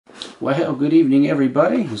Well, good evening,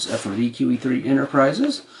 everybody. This is F from EQE3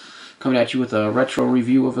 Enterprises, coming at you with a retro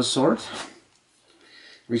review of a sort.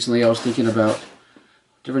 Recently, I was thinking about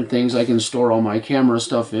different things I can store all my camera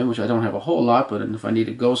stuff in, which I don't have a whole lot, but if I need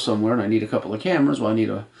to go somewhere and I need a couple of cameras, well, I need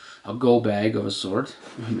a go bag of a sort.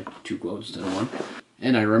 Two quotes instead of one.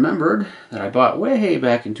 And I remembered that I bought way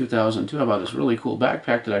back in 2002, I bought this really cool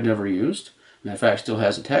backpack that I never used. Matter of fact, still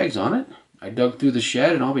has the tags on it. I dug through the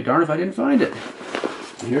shed, and I'll be darned if I didn't find it.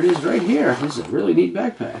 And here it is right here. This is a really neat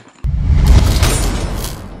backpack.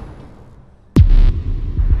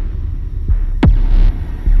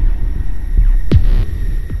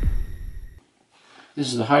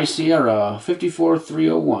 This is the High Sierra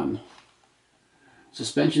 54301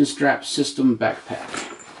 suspension strap system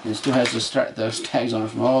backpack. And it still has those tags on it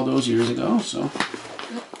from all those years ago. So,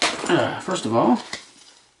 first of all,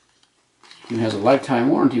 it has a lifetime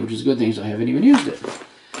warranty, which is a good thing, so I haven't even used it.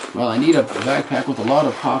 Well, I need a backpack with a lot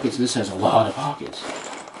of pockets. This has a lot of pockets.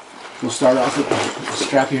 We'll start off with a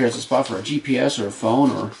strap here as a spot for a GPS or a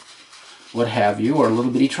phone or what have you, or a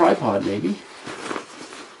little bitty tripod maybe.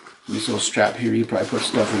 This little strap here, you probably put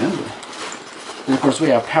stuff in. And of course we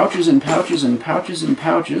have pouches and pouches and pouches and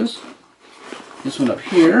pouches. This one up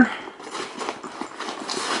here.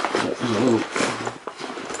 There's a little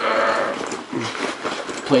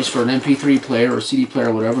place for an MP3 player or CD player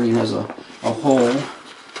or whatever. And it has a hole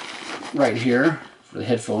right here for the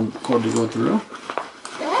headphone cord to go through.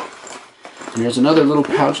 And there's another little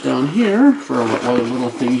pouch down here for other little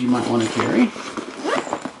things you might want to carry.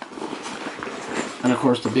 And of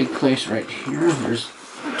course the big place right here, there's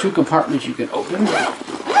two compartments you can open.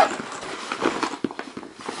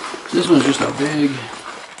 So this one's just a big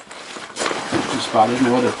spot. There's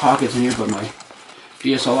no other pockets in here, but my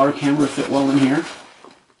DSLR camera fit well in here.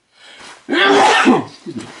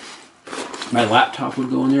 Excuse me. My laptop would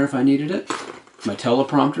go in there if I needed it. My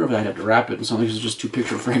teleprompter, if I'd have to wrap it in something, because it's just two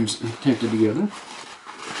picture frames taped together.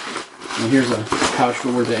 And here's a pouch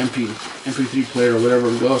for where the MP3 player or whatever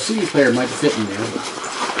would go. CD player might fit in there. But...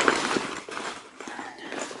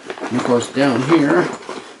 And of course down here,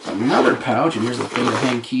 another pouch, and here's the thing to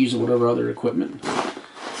hang keys or whatever other equipment.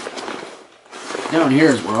 Down here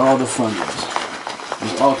is where all the fun is.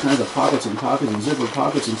 There's all kinds of pockets and pockets and zipper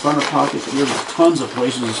pockets and front of pockets. And there's tons of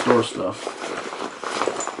places to store stuff.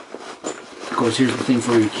 Of course, here's the thing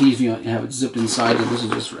for your keys. You have it zipped inside, and this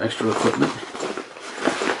is just for extra equipment.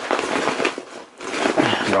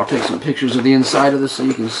 Here, I'll take some pictures of the inside of this so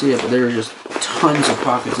you can see it. But there are just tons of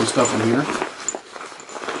pockets and stuff in here.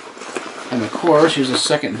 And of course, here's a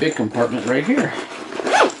second big compartment right here.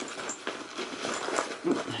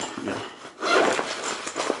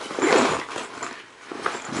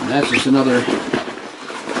 And that's just another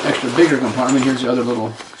extra bigger compartment. Here's the other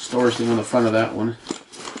little storage thing on the front of that one.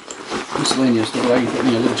 Miscellaneous stuff. I can put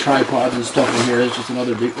little tripods and stuff in here. It's just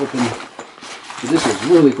another big open. So this is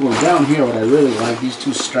really cool. And down here, what I really like, these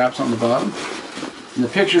two straps on the bottom. In the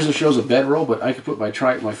pictures, it shows a bedroll, but I could put my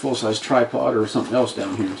full-size tripod or something else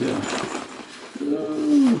down here too.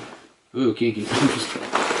 Ooh, kinky. So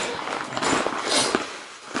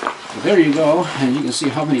there you go, and you can see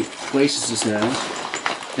how many places this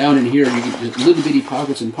has. Down in here, you get little bitty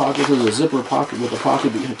pockets and pockets. There's a zipper pocket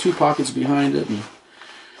with two pockets behind it, and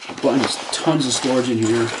a bunch of tons of storage in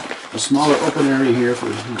here. A smaller open area here for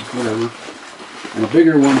whatever, and a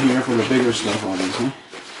bigger one here for the bigger stuff, obviously.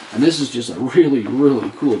 And this is just a really, really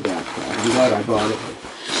cool backpack. I'm glad I bought it.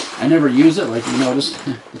 I never use it, like you noticed.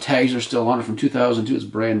 The tags are still on it from 2002. It's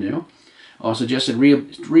brand new. Suggested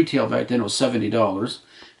retail back then was $70,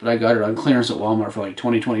 but I got it on clearance at Walmart for like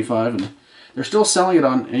 $20, $25, and they're still selling it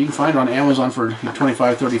on, and you can find it on Amazon for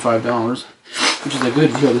 $25, $35, which is a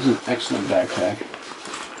good deal. This is an excellent backpack.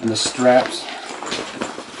 And the straps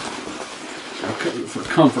are for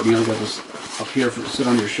comfort. You know, got this up here to sit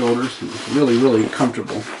on your shoulders. It's really, really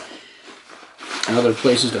comfortable. And other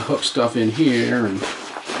places to hook stuff in here, and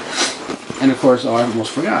of course, I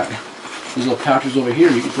almost forgot. These little pouches over here,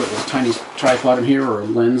 you can put a tiny tripod in here, or a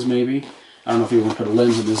lens maybe. I don't know if you want to put a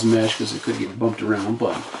lens in this mesh because it could get bumped around,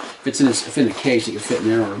 but if it's in a case, it can fit in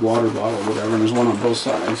there, or a water bottle or whatever, and there's one on both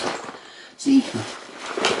sides. See?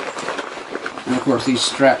 And of course, these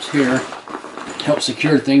straps here help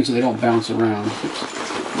secure things so they don't bounce around.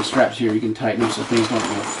 The straps here you can tighten up so things don't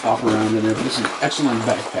flop around in there, but this is an excellent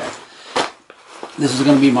backpack. This is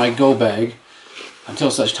going to be my go bag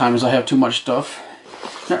until such time as I have too much stuff.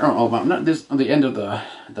 Not this on the end of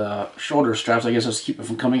the shoulder straps. I guess just keep it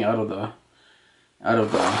from coming out of the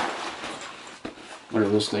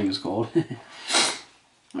whatever this thing is called.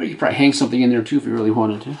 Or you could probably hang something in there too if you really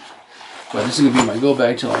wanted to. But this is going to be my go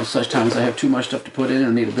bag till such time as I have too much stuff to put in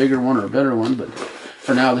and need a bigger one or a better one. But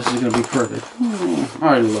for now, this is going to be perfect. Oh,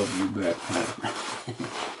 I love you back.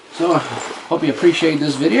 So, hope you appreciate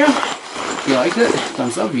this video. If you liked it,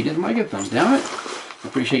 thumbs up. If you didn't like it, thumbs down it. I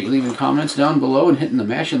appreciate you leaving comments down below and hitting the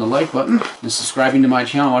mashing the like button and subscribing to my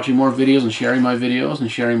channel, watching more videos and sharing my videos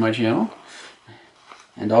and sharing my channel.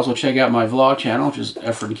 And also check out my vlog channel, which is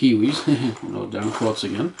Efren Kiwis. No down quotes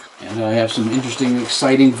again. And I have some interesting,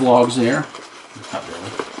 exciting vlogs there. Not really,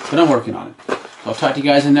 but I'm working on it. So I'll talk to you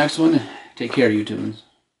guys in the next one. Take care, YouTubers.